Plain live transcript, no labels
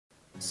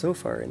So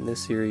far in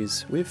this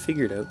series, we've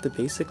figured out the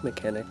basic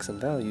mechanics and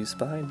values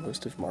behind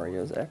most of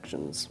Mario's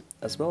actions,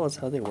 as well as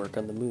how they work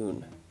on the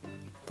moon.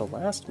 The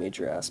last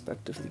major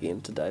aspect of the game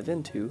to dive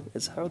into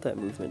is how that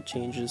movement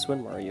changes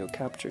when Mario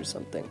captures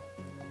something.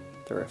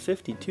 There are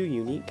 52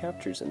 unique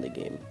captures in the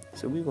game,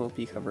 so we won't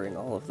be covering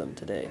all of them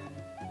today.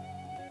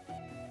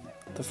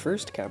 The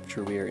first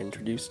capture we are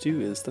introduced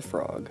to is the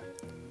frog.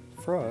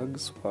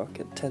 Frogs walk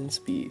at 10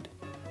 speed.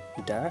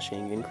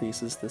 Dashing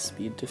increases the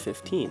speed to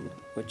 15,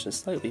 which is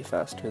slightly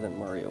faster than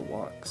Mario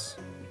walks.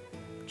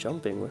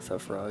 Jumping with a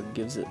frog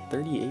gives it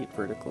 38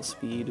 vertical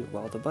speed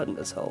while the button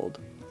is held.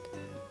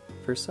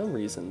 For some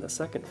reason, the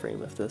second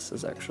frame of this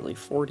is actually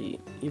 40,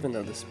 even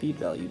though the speed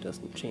value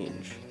doesn't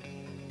change.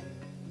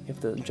 If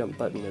the jump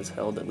button is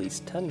held at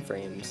least 10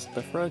 frames,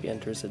 the frog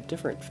enters a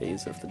different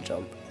phase of the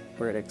jump,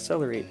 where it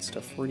accelerates to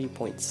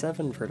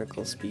 40.7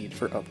 vertical speed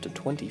for up to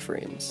 20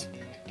 frames.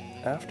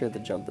 After the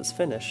jump is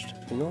finished,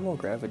 the normal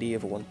gravity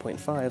of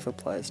 1.5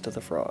 applies to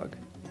the frog.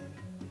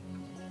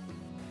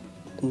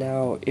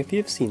 Now, if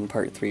you've seen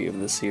part 3 of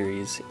the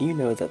series, you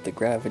know that the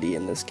gravity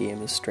in this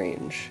game is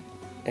strange.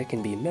 It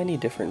can be many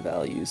different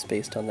values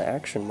based on the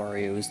action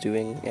Mario is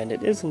doing, and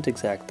it isn't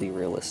exactly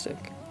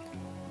realistic.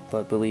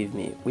 But believe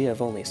me, we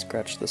have only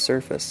scratched the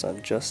surface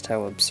on just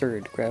how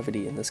absurd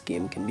gravity in this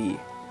game can be.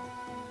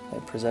 I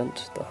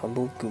present the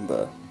humble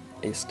Goomba,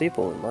 a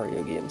staple in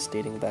Mario games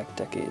dating back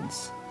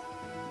decades.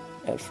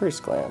 At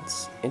first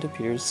glance, it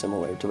appears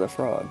similar to the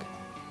frog,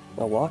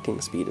 a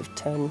walking speed of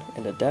 10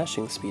 and a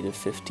dashing speed of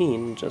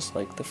 15 just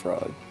like the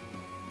frog.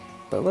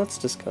 But let's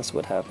discuss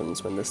what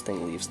happens when this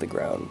thing leaves the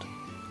ground.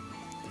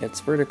 Its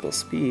vertical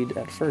speed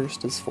at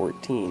first is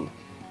 14.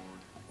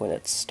 When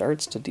it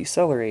starts to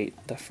decelerate,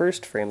 the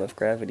first frame of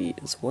gravity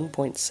is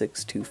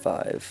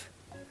 1.625,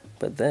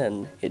 but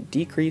then it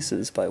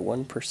decreases by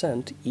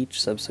 1%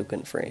 each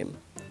subsequent frame.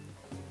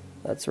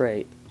 That's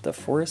right. The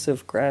force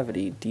of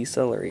gravity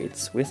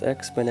decelerates with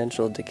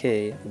exponential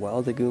decay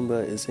while the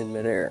Goomba is in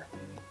midair.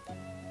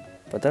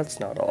 But that's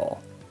not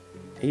all.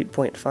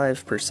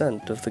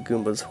 8.5% of the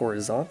Goomba's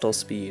horizontal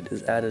speed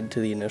is added to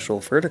the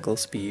initial vertical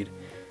speed,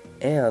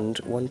 and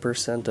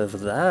 1% of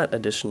that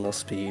additional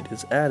speed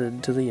is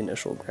added to the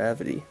initial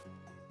gravity.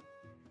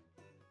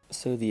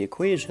 So the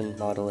equation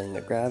modeling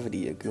the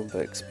gravity a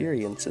Goomba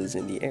experiences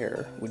in the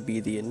air would be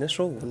the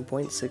initial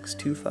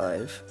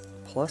 1.625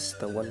 plus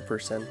the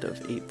 1% of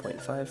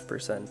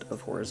 8.5%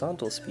 of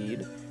horizontal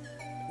speed,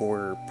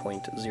 or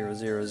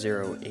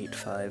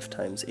 0.00085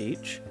 times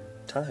h,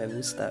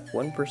 times that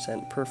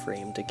 1% per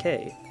frame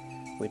decay,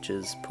 which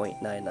is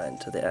 0.99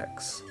 to the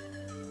x.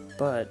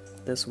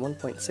 But this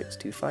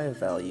 1.625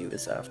 value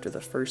is after the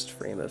first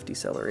frame of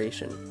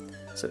deceleration,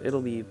 so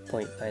it'll be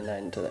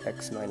 0.99 to the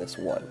x minus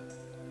 1.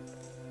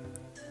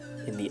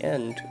 In the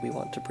end, we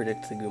want to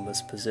predict the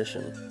Goomba's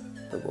position,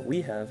 but what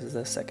we have is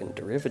a second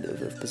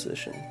derivative of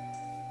position.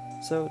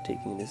 So,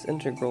 taking this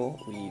integral,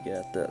 we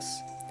get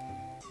this.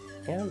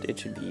 And it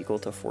should be equal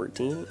to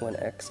 14 when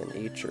x and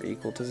h are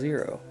equal to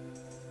 0.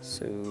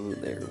 So,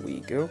 there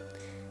we go.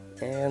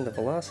 And the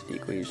velocity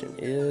equation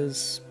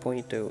is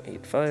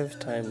 0.085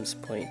 times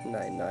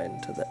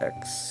 0.99 to the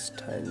x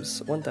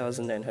times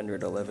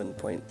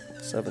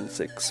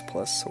 1911.76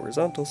 plus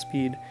horizontal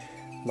speed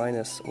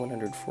minus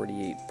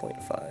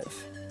 148.5.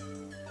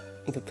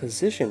 The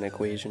position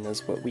equation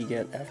is what we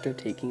get after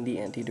taking the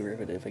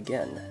antiderivative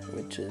again,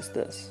 which is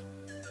this.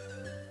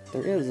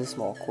 There is a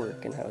small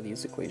quirk in how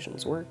these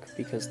equations work,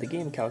 because the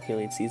game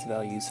calculates these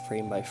values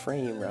frame by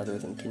frame rather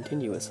than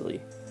continuously,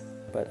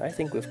 but I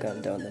think we've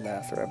gone down the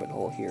math rabbit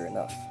hole here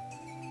enough.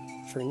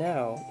 For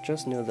now,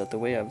 just know that the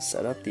way I've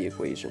set up the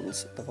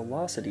equations, the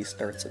velocity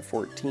starts at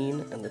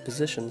 14 and the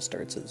position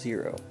starts at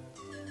 0.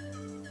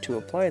 To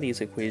apply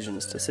these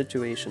equations to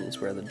situations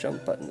where the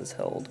jump button is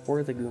held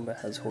or the Goomba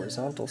has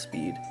horizontal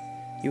speed,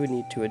 you would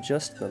need to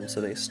adjust them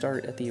so they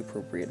start at the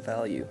appropriate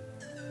value.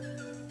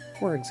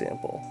 For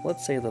example,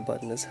 let's say the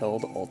button is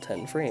held all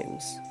 10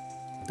 frames.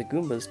 The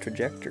Goomba's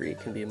trajectory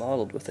can be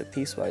modeled with a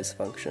piecewise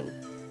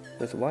function,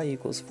 with y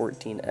equals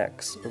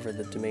 14x over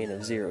the domain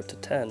of 0 to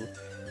 10,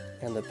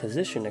 and the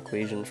position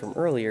equation from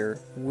earlier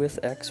with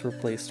x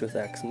replaced with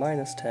x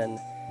minus 10,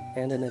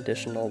 and an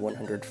additional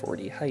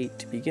 140 height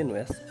to begin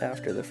with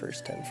after the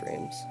first 10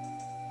 frames.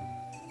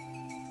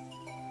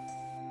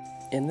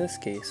 In this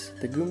case,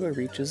 the Goomba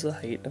reaches a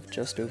height of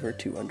just over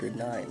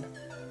 209.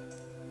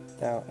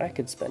 Now, I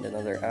could spend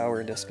another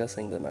hour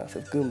discussing the math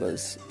of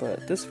Goombas,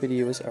 but this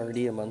video is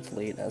already a month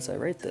late as I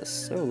write this,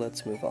 so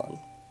let's move on.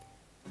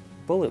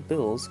 Bullet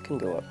bills can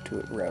go up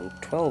to around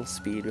 12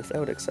 speed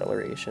without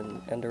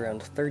acceleration, and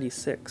around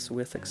 36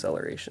 with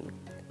acceleration.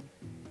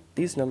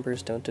 These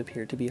numbers don't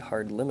appear to be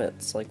hard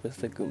limits like with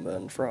the Goomba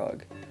and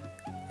Frog.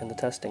 In the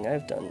testing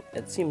I've done,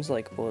 it seems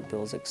like bullet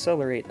bills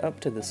accelerate up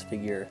to this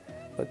figure,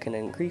 but can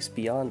increase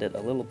beyond it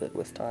a little bit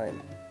with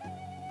time.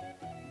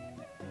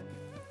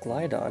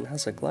 Glydon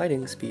has a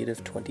gliding speed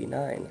of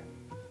 29.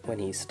 When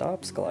he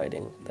stops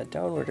gliding, the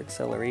downward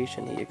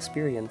acceleration he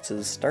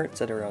experiences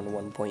starts at around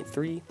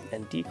 1.3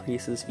 and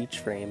decreases each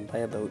frame by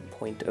about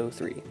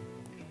 0.03.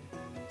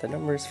 The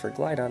numbers for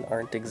Glidon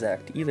aren't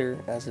exact either,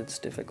 as it's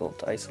difficult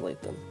to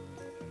isolate them.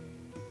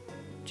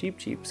 Cheep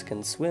Cheeps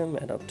can swim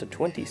at up to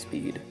 20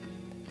 speed.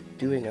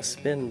 Doing a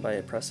spin by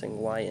pressing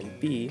Y and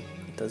B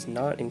does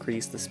not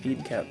increase the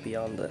speed cap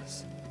beyond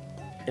this.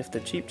 If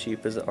the Cheep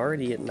Cheep is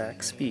already at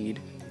max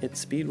speed, its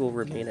speed will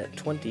remain at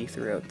 20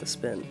 throughout the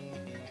spin.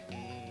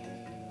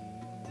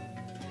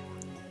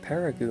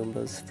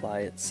 Paragoombas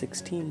fly at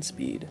 16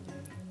 speed.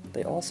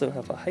 They also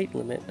have a height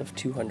limit of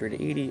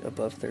 280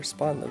 above their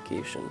spawn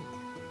location.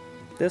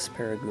 This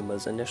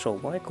Paragoomba's initial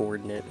Y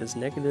coordinate is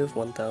negative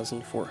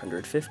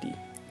 1450,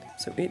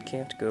 so it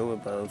can't go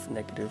above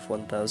negative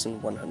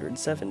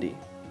 1170.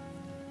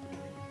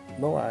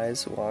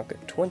 Moais walk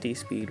at 20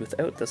 speed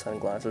without the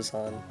sunglasses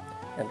on,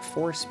 and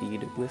 4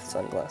 speed with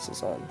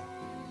sunglasses on.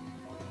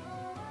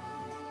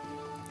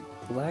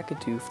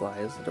 Lakitu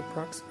flies at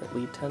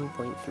approximately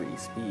 10.3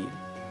 speed.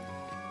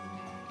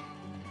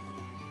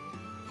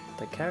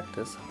 The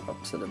cactus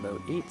hops at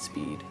about 8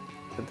 speed,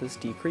 but this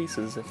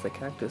decreases if the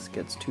cactus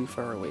gets too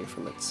far away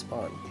from its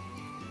spawn.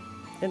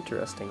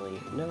 Interestingly,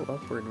 no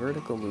upward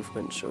vertical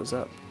movement shows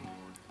up.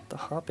 The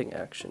hopping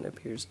action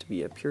appears to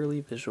be a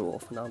purely visual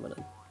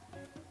phenomenon.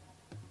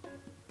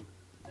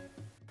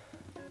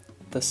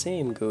 The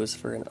same goes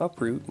for an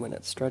uproot when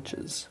it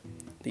stretches.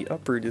 The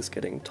uproot is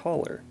getting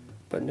taller,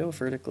 but no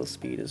vertical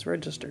speed is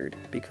registered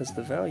because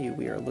the value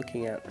we are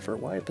looking at for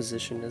Y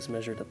position is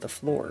measured at the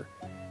floor,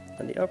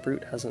 and the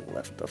uproot hasn't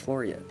left the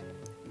floor yet.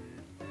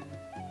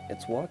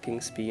 Its walking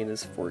speed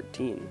is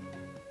 14.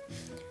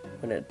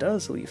 When it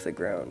does leave the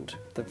ground,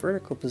 the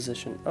vertical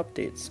position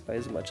updates by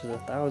as much as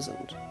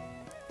 1,000.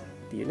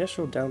 The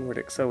initial downward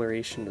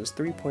acceleration is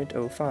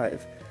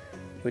 3.05,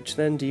 which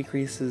then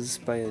decreases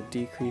by a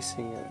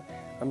decreasing...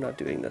 I'm not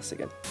doing this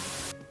again.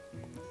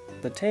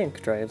 The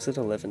tank drives at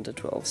 11 to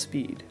 12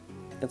 speed.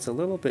 It's a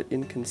little bit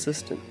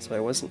inconsistent, so I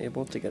wasn't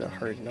able to get a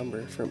hard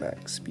number for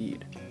max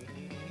speed.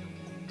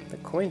 The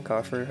coin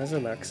coffer has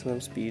a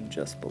maximum speed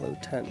just below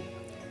 10,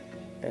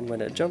 and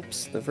when it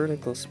jumps, the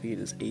vertical speed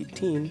is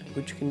 18,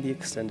 which can be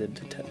extended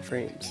to 10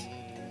 frames.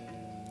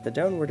 The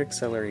downward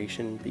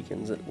acceleration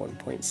begins at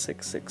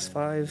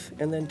 1.665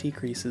 and then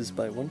decreases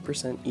by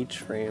 1% each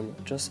frame,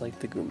 just like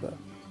the Goomba.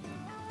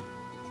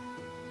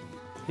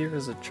 Here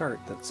is a chart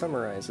that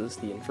summarizes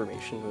the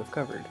information we've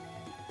covered.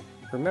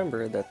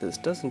 Remember that this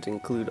doesn't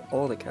include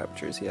all the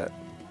captures yet,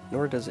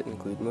 nor does it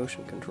include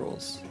motion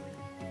controls.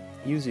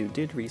 Yuzu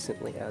did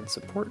recently add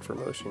support for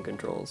motion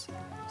controls,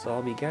 so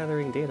I'll be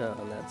gathering data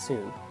on that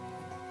soon.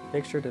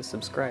 Make sure to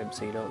subscribe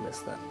so you don't miss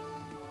that.